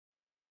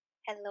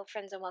Hello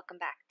friends and welcome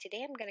back.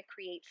 Today I'm going to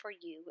create for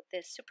you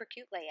this super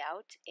cute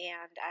layout,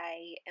 and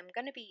I am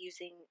going to be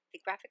using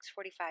the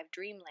G45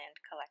 Dreamland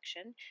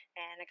collection,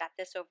 and I got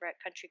this over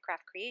at Country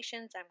Craft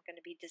Creations. I'm going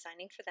to be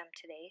designing for them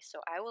today, so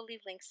I will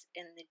leave links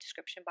in the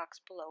description box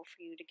below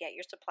for you to get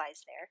your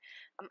supplies there.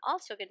 I'm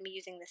also going to be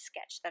using the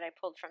sketch that I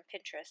pulled from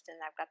Pinterest,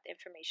 and I've got the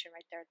information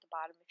right there at the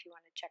bottom if you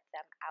want to check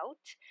them out.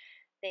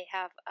 They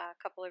have a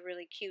couple of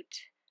really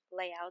cute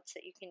layouts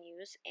that you can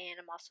use, and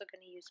I'm also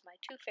going to use my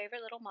two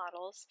favorite little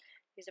models.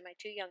 These are my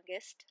two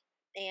youngest,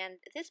 and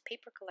this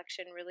paper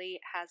collection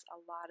really has a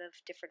lot of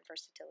different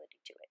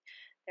versatility to it.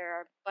 There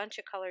are a bunch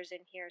of colors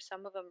in here.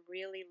 Some of them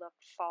really look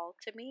fall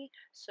to me,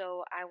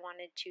 so I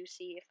wanted to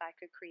see if I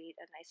could create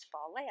a nice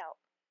fall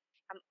layout.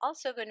 I'm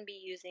also going to be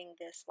using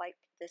this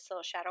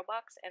little shadow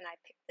box, and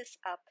I picked this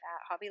up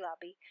at Hobby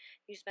Lobby.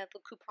 Used my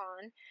little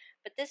coupon,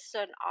 but this is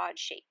an odd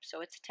shape,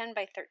 so it's a 10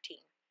 by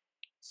 13.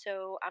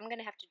 So I'm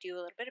going to have to do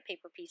a little bit of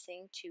paper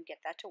piecing to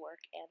get that to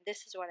work, and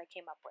this is what I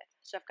came up with.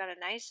 So I've got a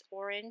nice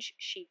orange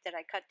sheet that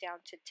I cut down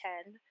to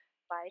 10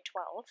 by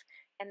 12,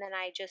 and then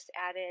I just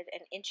added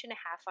 1.5 inches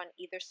on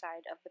either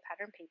side of the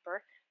pattern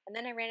paper, and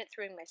then I ran it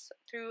through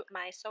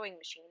my sewing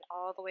machine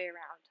all the way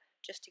around,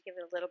 just to give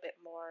it a little bit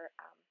more,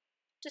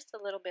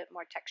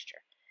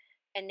 texture.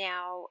 And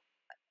now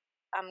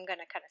I'm going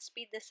to kind of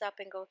speed this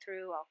up and go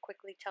through. I'll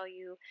quickly tell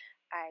you,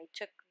 I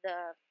took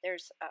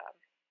there's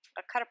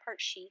a cut apart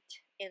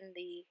sheet in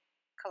the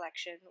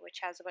collection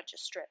which has a bunch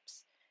of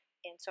strips,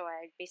 and so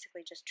I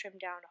basically just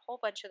trimmed down a whole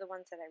bunch of the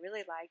ones that I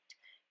really liked,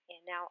 and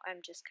now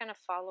I'm just kind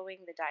of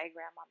following the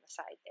diagram on the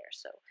side there.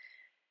 So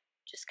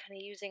just kind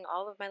of using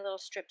all of my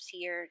little strips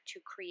here to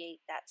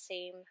create that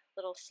same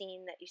little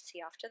scene that you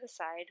see off to the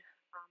side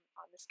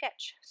on the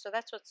sketch. So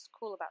that's what's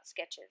cool about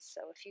sketches.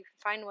 So if you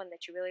find one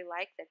that you really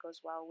like that goes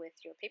well with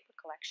your paper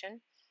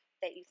collection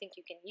that you think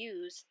you can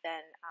use,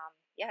 then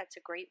yeah, it's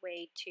a great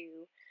way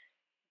to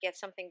get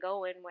something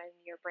going when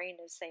your brain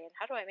is saying,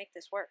 how do I make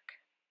this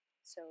work?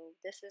 So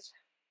this is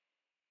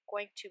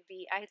going to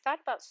be, I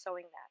thought about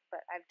sewing that,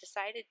 but I've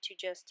decided to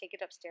just take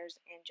it upstairs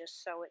and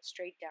just sew it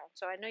straight down.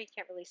 So I know you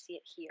can't really see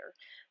it here,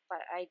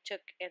 but I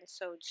took and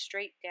sewed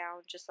straight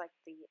down just like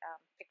the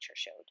picture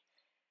showed.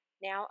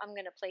 Now I'm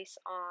going to place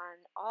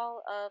on all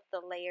of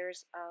the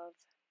layers of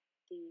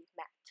the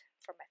mat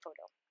for my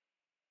photo.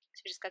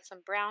 So just got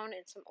some brown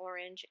and some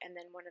orange, and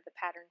then one of the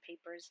pattern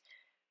papers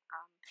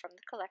from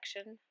the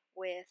collection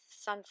with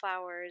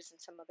sunflowers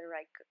and some other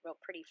real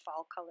pretty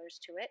fall colors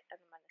to it.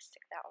 And I'm going to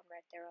stick that one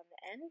right there on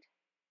the end.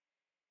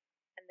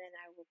 And then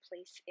I will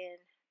place in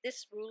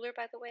this ruler,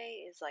 by the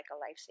way, is like a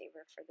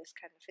lifesaver for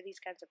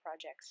these kinds of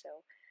projects.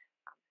 So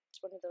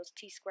it's one of those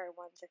T-square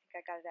ones. I think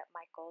I got it at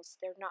Michael's.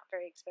 They're not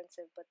very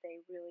expensive, but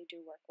they really do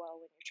work well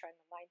when you're trying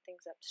to line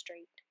things up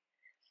straight.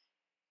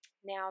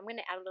 Now I'm going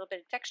to add a little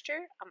bit of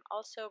texture. I'm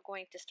also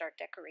going to start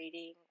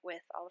decorating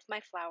with all of my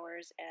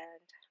flowers,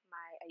 and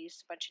I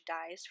used a bunch of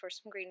dyes for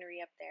some greenery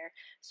up there.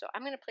 So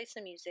I'm going to play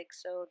some music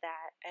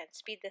and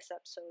speed this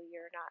up so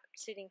you're not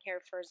sitting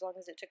here for as long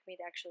as it took me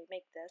to actually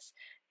make this.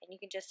 And you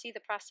can just see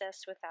the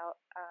process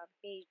without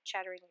me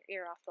chattering your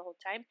ear off the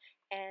whole time.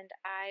 And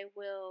I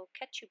will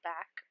catch you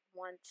back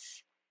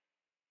once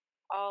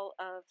all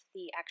of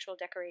the actual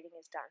decorating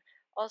is done.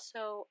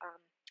 Also,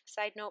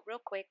 side note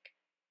real quick,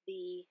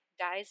 the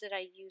dies that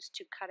I used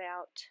to cut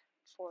out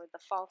for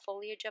the fall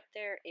foliage up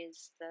there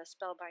is the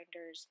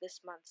Spellbinders this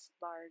month's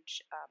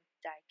large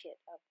die kit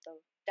of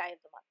the die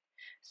of the month.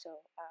 So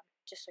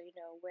just so you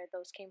know where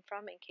those came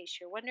from in case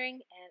you're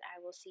wondering, and I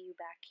will see you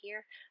back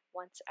here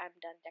once I'm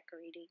done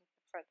decorating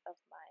the front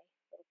of my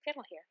little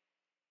panel here.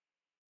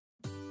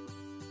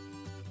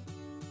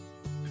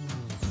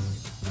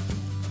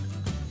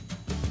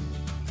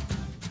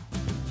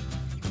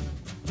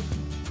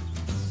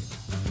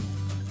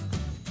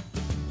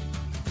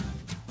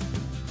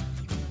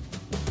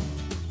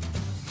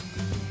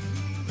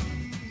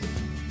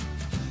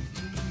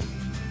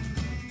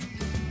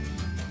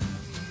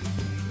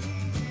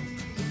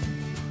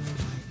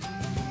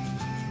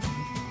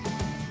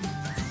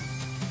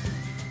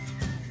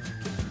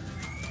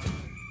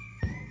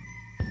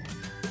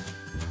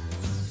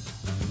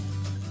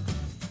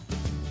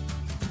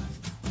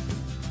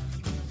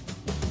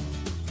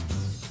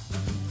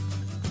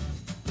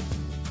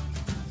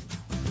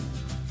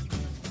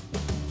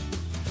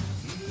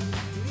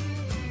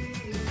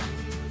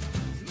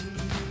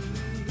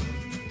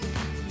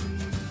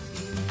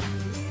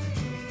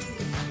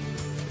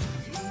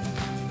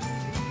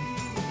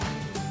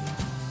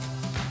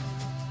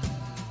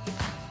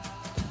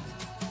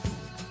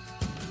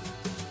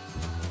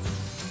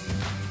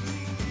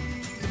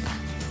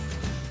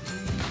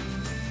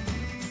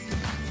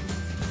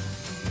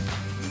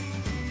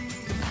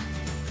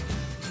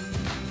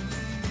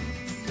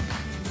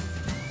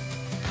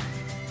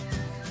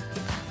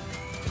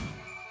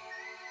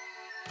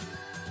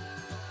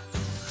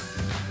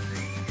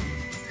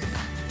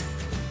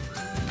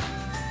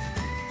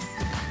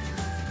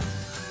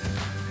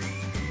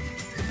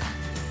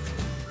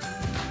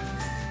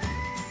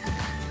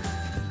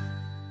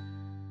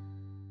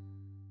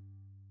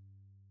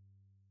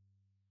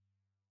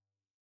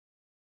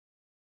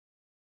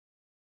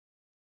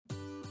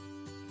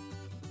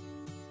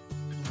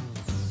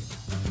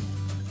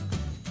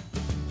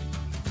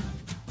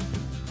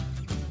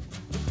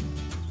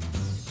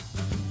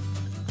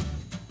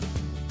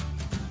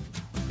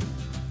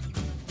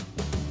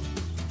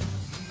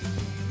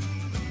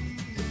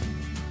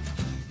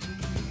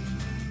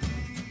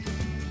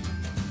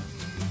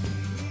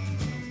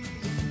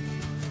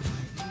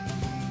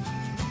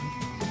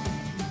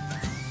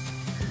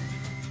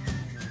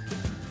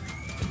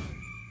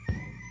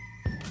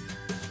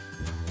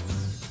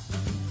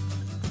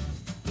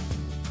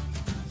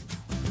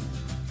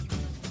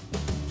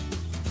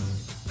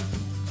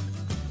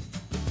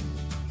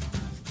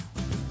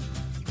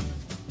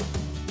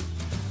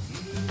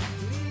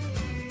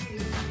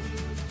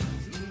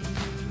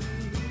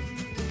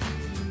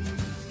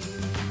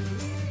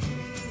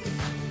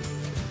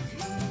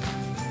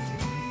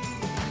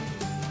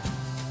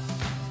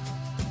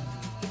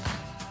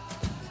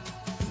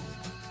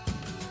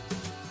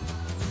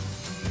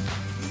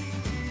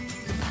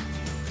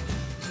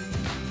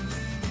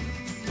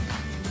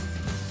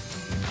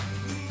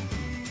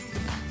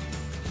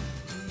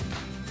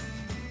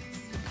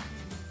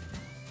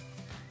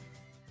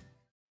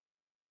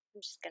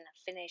 I'm just going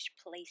to finish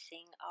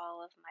placing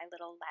all of my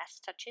little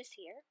last touches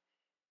here.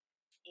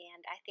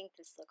 And I think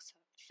this looks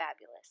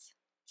fabulous,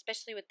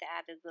 especially with the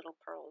added little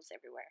pearls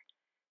everywhere.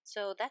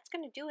 So that's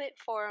going to do it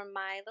for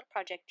my little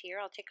project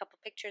here. I'll take a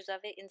couple pictures of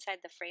it inside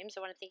the frames.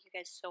 I want to thank you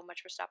guys so much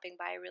for stopping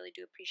by. I really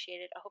do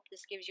appreciate it. I hope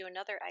this gives you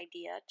another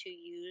idea to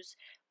use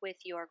with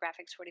your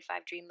Graphics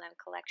 45 Dreamland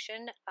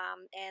collection.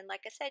 And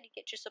like I said, you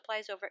get your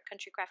supplies over at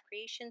Country Craft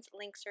Creations.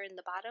 Links are in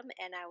the bottom,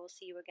 and I will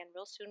see you again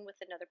real soon with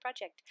another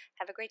project.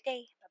 Have a great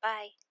day.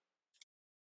 Bye-bye.